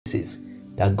promises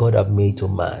that God have made to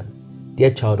man.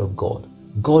 Dear child of God,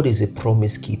 God is a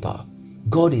promise keeper.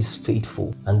 God is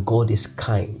faithful and God is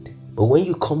kind. But when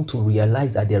you come to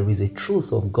realize that there is a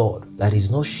truth of God that is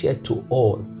not shared to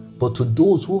all, but to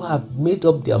those who have made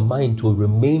up their mind to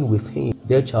remain with Him,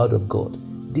 dear child of God,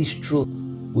 this truth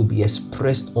will be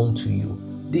expressed unto you.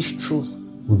 This truth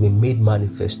will be made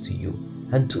manifest to you.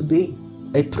 And today,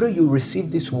 I pray you receive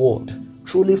this word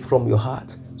truly from your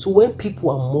heart. So when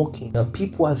people are mocking and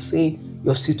people are saying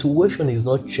your situation is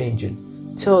not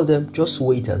changing, tell them just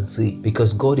wait and see,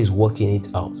 because God is working it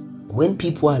out. When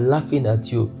people are laughing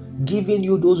at you, giving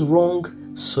you those wrong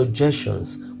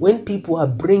suggestions, when people are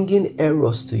bringing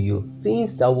errors to you,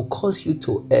 things that will cause you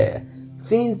to err,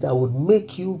 things that would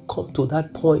make you come to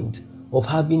that point of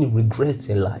having regrets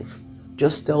in life,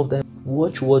 just tell them,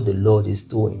 watch what the Lord is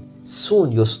doing.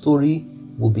 Soon your story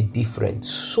will be different.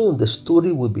 Soon the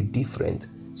story will be different.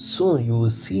 Soon you will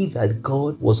see that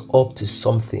God was up to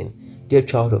something. Dear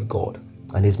child of God,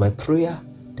 and it's my prayer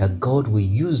that God will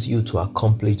use you to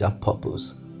accomplish that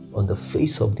purpose on the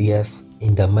face of the earth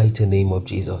in the mighty name of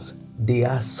Jesus. There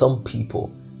are some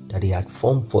people that He had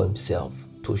formed for Himself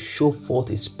to show forth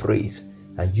His praise,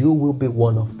 and you will be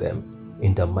one of them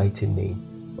in the mighty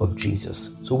name of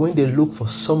Jesus. So when they look for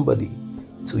somebody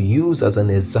to use as an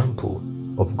example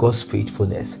of God's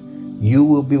faithfulness, you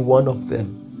will be one of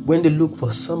them. When they look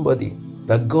for somebody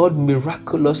that God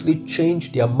miraculously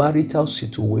changed their marital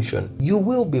situation, you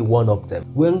will be one of them.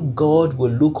 When God will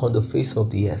look on the face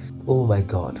of the earth, oh my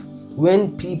God,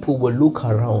 when people will look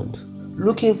around,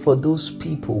 looking for those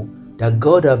people that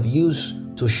God have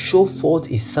used to show forth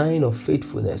His sign of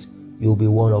faithfulness, you'll be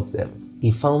one of them. He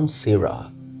found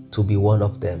Sarah to be one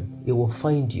of them. He will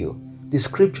find you. The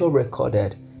scripture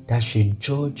recorded that she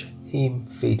judged him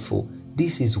faithful.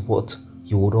 This is what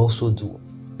you would also do,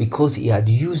 because He had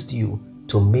used you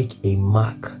to make a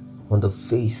mark on the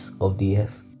face of the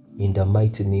earth in the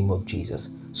mighty name of Jesus.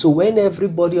 So when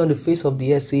everybody on the face of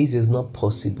the earth says it's not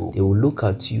possible, they will look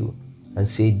at you and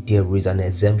say there is an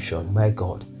exemption. My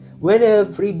God. When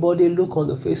everybody look on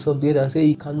the face of the earth and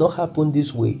say it cannot happen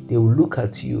this way, they will look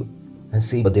at you and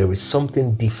say, but there is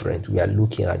something different. We are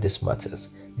looking at these matters.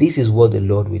 This is what the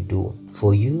Lord will do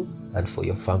for you and for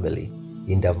your family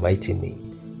in the mighty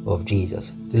name of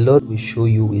Jesus. The Lord will show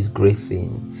you His great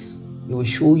things. He will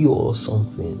show you awesome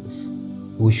things.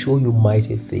 He will show you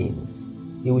mighty things.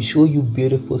 He will show you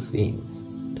beautiful things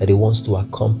that He wants to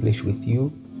accomplish with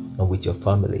you and with your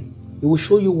family. He will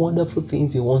show you wonderful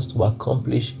things He wants to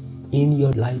accomplish in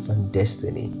your life and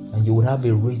destiny. And you will have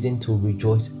a reason to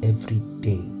rejoice every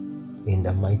day in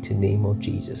the mighty name of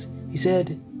Jesus. He said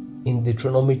in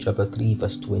Deuteronomy chapter 3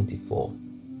 verse 24,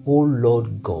 O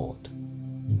Lord God,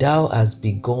 Thou hast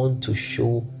begun to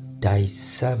show Thy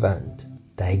servant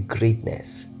Thy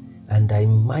greatness and Thy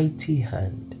mighty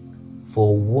hand.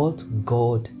 For what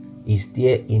God is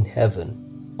there in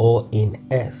heaven or in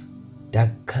earth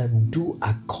that can do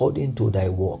according to Thy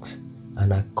works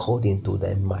and according to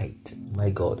Thy might? My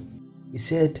God. He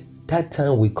said that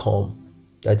time will come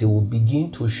that He will begin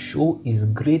to show His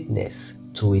greatness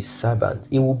to His servant.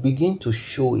 He will begin to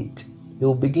show it. He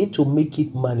will begin to make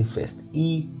it manifest.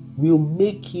 He will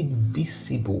make it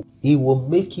visible. He will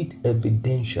make it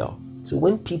evidential. So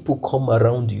when people come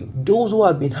around you, those who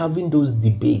have been having those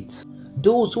debates,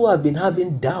 those who have been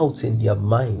having doubts in their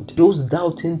mind, those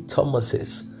doubting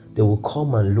Thomases, they will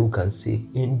come and look and say,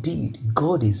 indeed,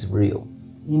 God is real.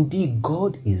 Indeed,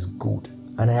 God is good.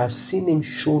 And I have seen Him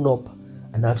shown up,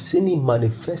 and I've seen Him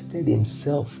manifested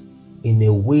Himself in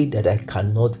a way that I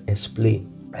cannot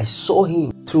explain. I saw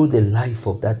Him through the life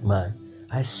of that man.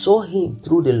 I saw Him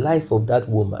through the life of that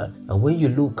woman. And when you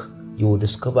look, you will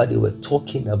discover they were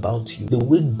talking about you. The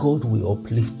way God will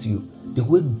uplift you. The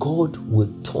way God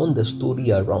will turn the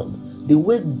story around. The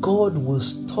way God will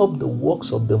stop the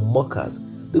works of the mockers.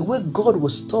 The way God will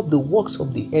stop the works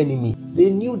of the enemy. They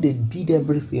knew they did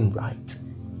everything right,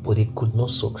 but they could not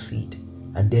succeed.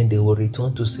 And then they will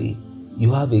return to say,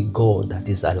 you have a God that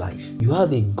is alive. You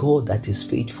have a God that is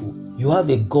faithful. You have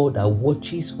a God that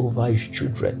watches over His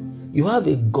children. You have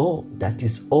a God that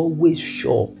is always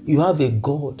sure. You have a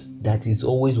God that is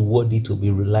always worthy to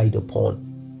be relied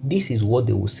upon. This is what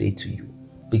they will say to you,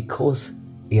 because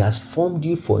He has formed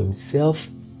you for Himself,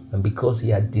 and because He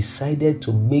had decided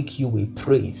to make you a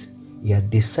praise. He has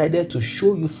decided to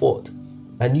show you forth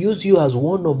and use you as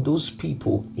one of those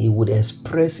people He would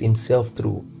express Himself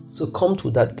through. So come to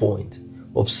that point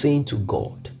of saying to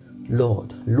God,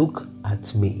 Lord, look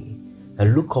at me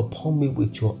and look upon me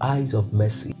with your eyes of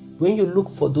mercy. When you look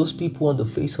for those people on the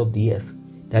face of the earth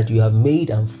that you have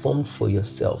made and formed for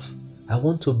yourself, I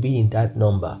want to be in that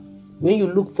number. When you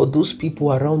look for those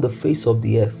people around the face of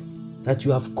the earth that you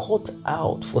have caught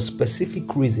out for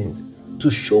specific reasons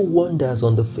to show wonders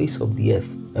on the face of the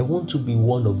earth, I want to be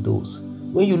one of those.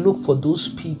 When you look for those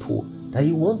people that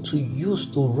you want to use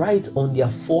to write on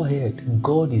their forehead,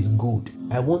 God is good,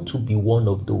 I want to be one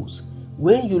of those.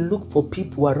 When you look for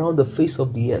people around the face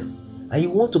of the earth and you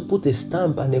want to put a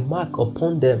stamp and a mark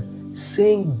upon them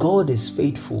saying God is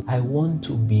faithful, I want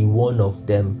to be one of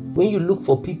them. When you look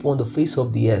for people on the face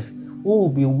of the earth who will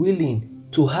be willing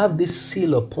to have this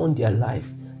seal upon their life,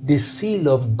 the seal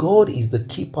of God is the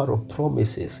keeper of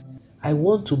promises, I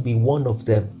want to be one of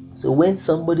them. So when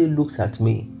somebody looks at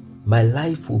me, my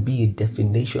life will be a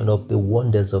definition of the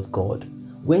wonders of God.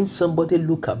 When somebody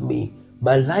look at me,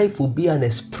 my life will be an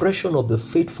expression of the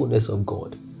faithfulness of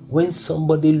God. When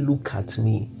somebody look at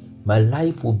me, my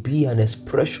life will be an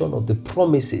expression of the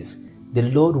promises the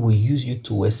Lord will use you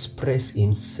to express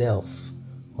Himself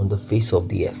on the face of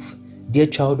the earth. Dear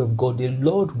child of God, the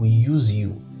Lord will use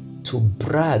you to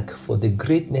brag for the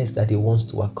greatness that He wants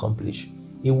to accomplish.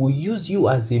 He will use you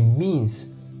as a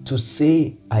means to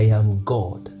say, I am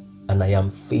God and I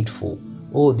am faithful.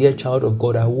 Oh, dear child of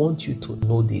God, I want you to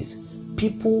know this.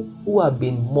 People who have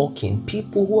been mocking,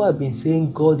 people who have been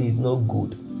saying God is not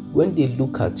good, when they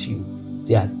look at you,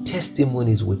 their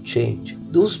testimonies will change.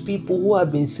 Those people who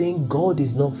have been saying God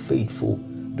is not faithful,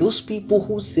 those people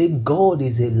who say God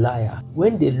is a liar,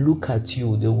 when they look at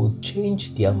you, they will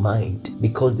change their mind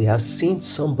because they have seen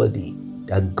somebody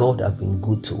that God has been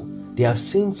good to. They have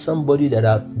seen somebody that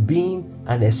have been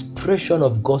an expression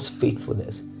of God's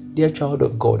faithfulness. Dear child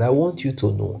of God, I want you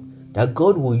to know that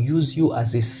God will use you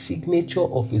as a signature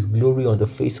of His glory on the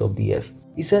face of the earth.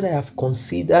 He said, I have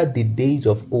considered the days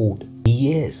of old, the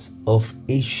years of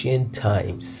ancient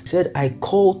times. He said, I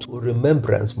call to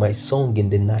remembrance my song in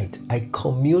the night. I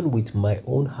commune with my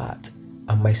own heart,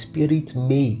 and my spirit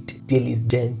made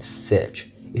diligent search.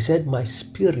 He said, my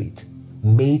spirit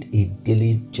made a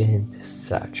diligent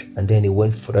search. And then he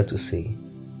went further to say,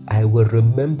 I will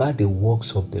remember the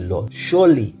works of the Lord.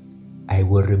 Surely I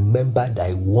will remember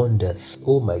thy wonders.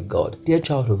 Oh my God. Dear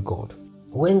child of God,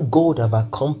 when God have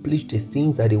accomplished the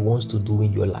things that He wants to do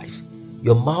in your life,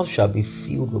 your mouth shall be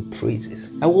filled with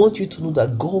praises. I want you to know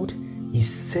that God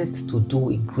is set to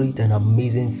do a great and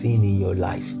amazing thing in your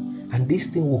life. And this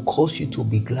thing will cause you to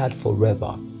be glad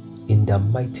forever in the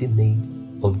mighty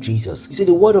name of Jesus. You see,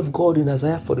 the word of God in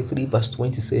Isaiah 43 verse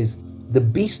 20 says, the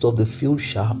beasts of the field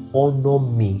shall honor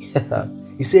me.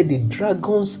 He said, the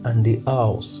dragons and the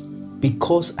owls,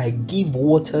 because I give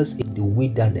waters in the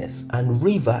wilderness and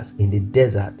rivers in the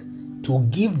desert to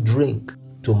give drink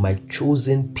to my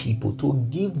chosen people, to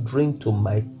give drink to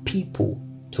my people,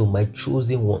 to my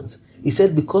chosen ones. He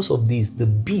said, because of this, the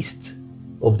beasts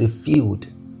of the field,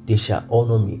 they shall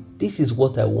honor me. This is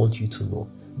what I want you to know.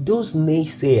 Those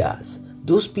naysayers,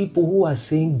 those people who are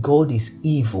saying God is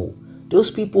evil, those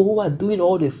people who are doing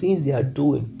all the things they are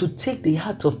doing to take the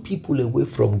heart of people away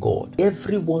from God,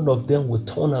 every one of them will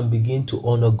turn and begin to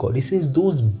honor God. He says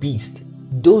those beasts,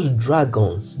 those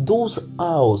dragons, those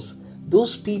owls,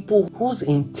 those people whose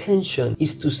intention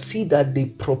is to see that they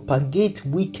propagate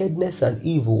wickedness and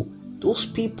evil, those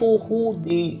people who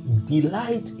they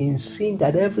delight in seeing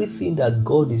that everything that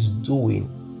God is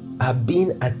doing are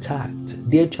being attacked.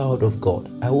 Dear child of God,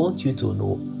 I want you to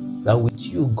know that with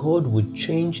you, God will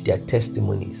change their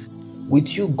testimonies.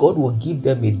 With you, God will give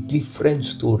them a different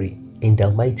story in the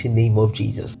mighty name of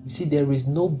Jesus. You see, there is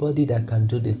nobody that can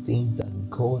do the things that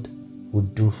God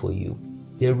would do for you.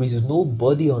 There is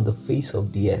nobody on the face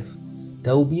of the earth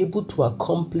that will be able to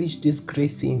accomplish these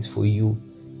great things for you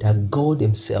that God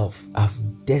Himself have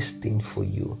destined for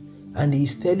you. And He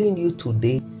is telling you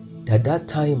today that that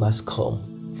time has come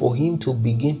for Him to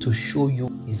begin to show you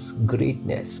His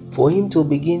greatness, for Him to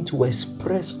begin to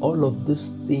express all of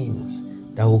these things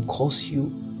that will cause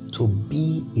you to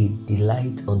be a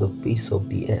delight on the face of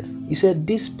the earth. He said,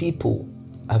 these people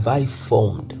have I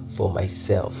formed for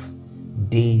myself.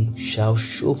 They shall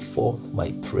show forth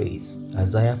my praise.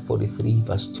 Isaiah 43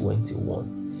 verse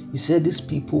 21. He said, these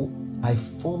people, I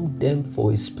formed them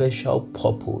for a special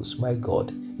purpose. My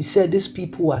God. He said, these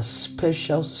people are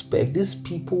special spec. These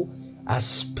people are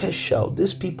special.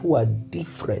 These people are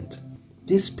different.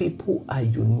 These people are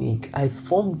unique. I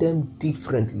formed them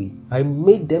differently. I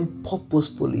made them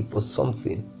purposefully for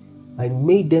something. I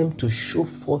made them to show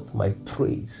forth my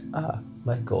praise.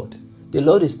 My God. The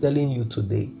Lord is telling you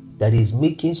today that He's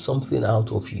making something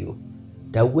out of you.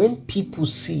 That when people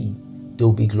see,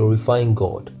 they'll be glorifying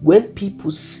God. When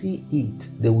people see it,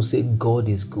 they will say God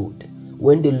is good.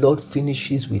 When the Lord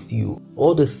finishes with you,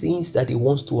 all the things that He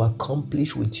wants to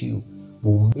accomplish with you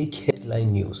will make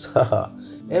headline news.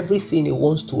 Everything he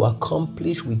wants to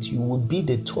accomplish with you will be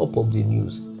the top of the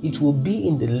news. It will be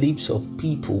in the lips of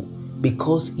people,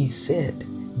 because he said,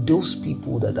 those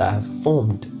people that I have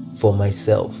formed for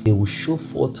myself, they will show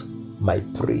forth my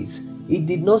praise. He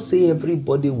did not say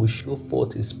everybody will show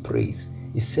forth his praise.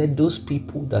 He said those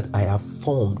people that I have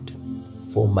formed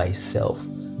for myself,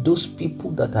 those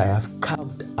people that I have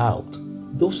carved out,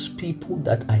 those people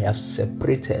that I have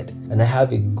separated. And I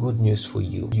have a good news for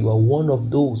you. You are one of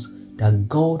those that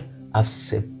God have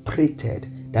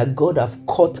separated, that God have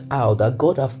cut out, that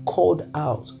God have called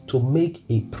out to make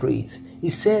a praise. He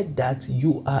said that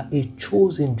you are a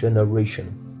chosen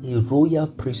generation, a royal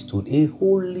priesthood, a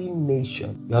holy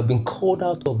nation. You have been called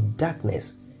out of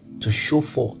darkness to show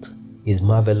forth his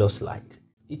marvelous light.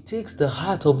 It takes the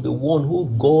heart of the one who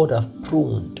God have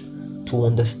pruned to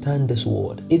understand this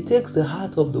word. It takes the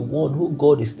heart of the one who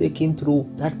God is taking through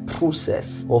that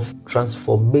process of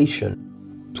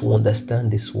transformation to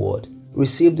understand this word.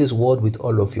 Receive this word with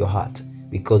all of your heart,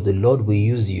 because the Lord will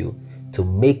use you to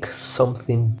make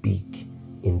something big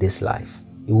in this life.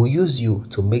 He will use you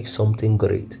to make something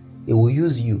great. He will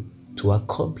use you to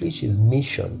accomplish his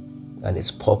mission and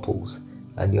his purpose,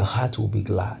 and your heart will be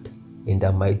glad in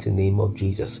the mighty name of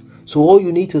Jesus. So all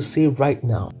you need to say right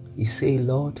now is say,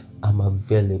 Lord, I'm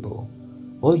available.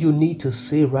 All you need to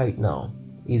say right now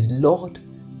is, Lord,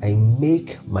 I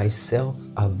make myself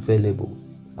available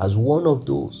as one of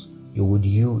those you would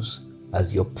use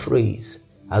as your praise,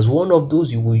 as one of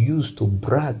those you will use to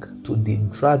brag to the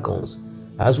dragons,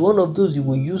 as one of those you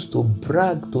will use to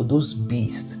brag to those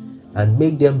beasts and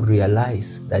make them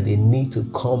realize that they need to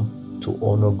come to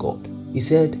honor God. He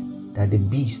said that the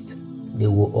beast, they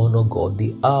will honor God.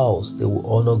 The owls, they will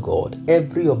honor God.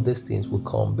 Every of these things will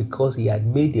come because he had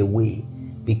made a way,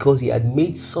 because he had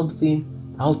made something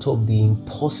out of the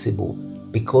impossible,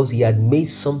 because he had made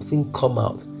something come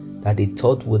out that they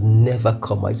thought would never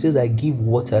come out. It says, I give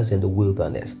waters in the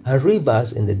wilderness and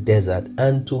rivers in the desert,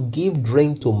 and to give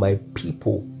drink to my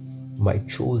people, my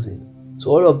chosen.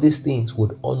 So all of these things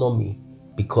would honor me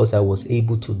because I was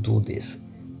able to do this.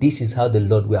 This is how the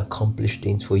Lord will accomplish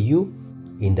things for you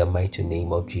in the mighty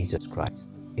name of Jesus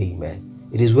Christ. Amen.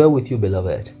 It is well with you,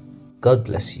 beloved. God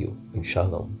bless you. And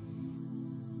shalom.